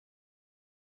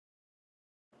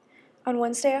On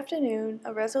Wednesday afternoon,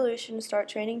 a resolution to start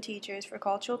training teachers for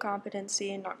cultural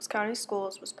competency in Knox County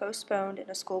schools was postponed in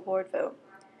a school board vote.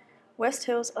 West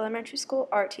Hills Elementary School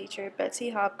art teacher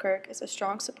Betsy Hobkirk is a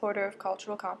strong supporter of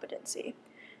cultural competency.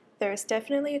 There is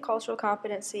definitely a cultural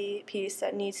competency piece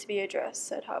that needs to be addressed,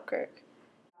 said Hobkirk.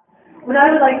 What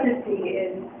I would like to see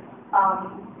is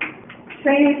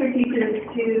training for teachers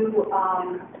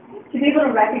to be able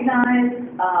to recognize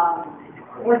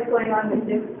what's going on with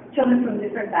children from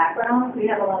different backgrounds. We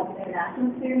have a lot of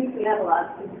international students. We have a lot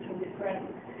of students from different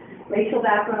racial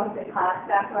backgrounds and class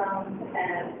backgrounds,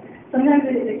 and sometimes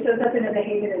it shows up in a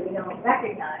behavior that we don't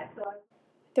recognize.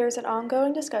 There is an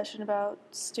ongoing discussion about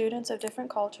students of different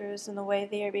cultures and the way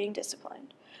they are being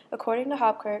disciplined. According to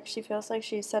Hopkirk, she feels like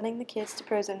she is sending the kids to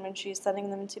prison when she is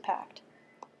sending them to PACT.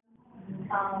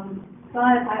 But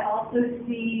I also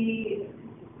see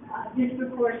a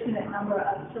disproportionate number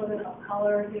of children of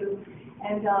color who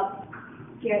end up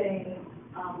getting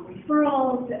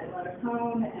referrals and letters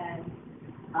home and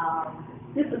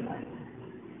disciplined.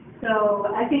 So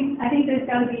I think there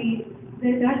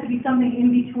has to be something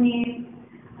in between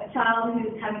a child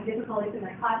who's having difficulties in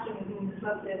their classroom and being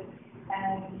disruptive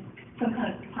and some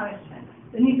kind of punishment.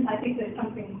 I think there's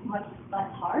something much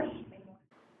less harsh.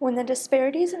 When the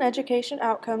Disparities in Education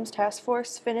Outcomes Task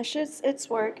Force finishes its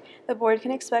work, the board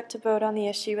can expect to vote on the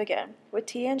issue again. With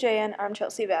TNJN, I'm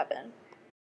Chelsea Babin.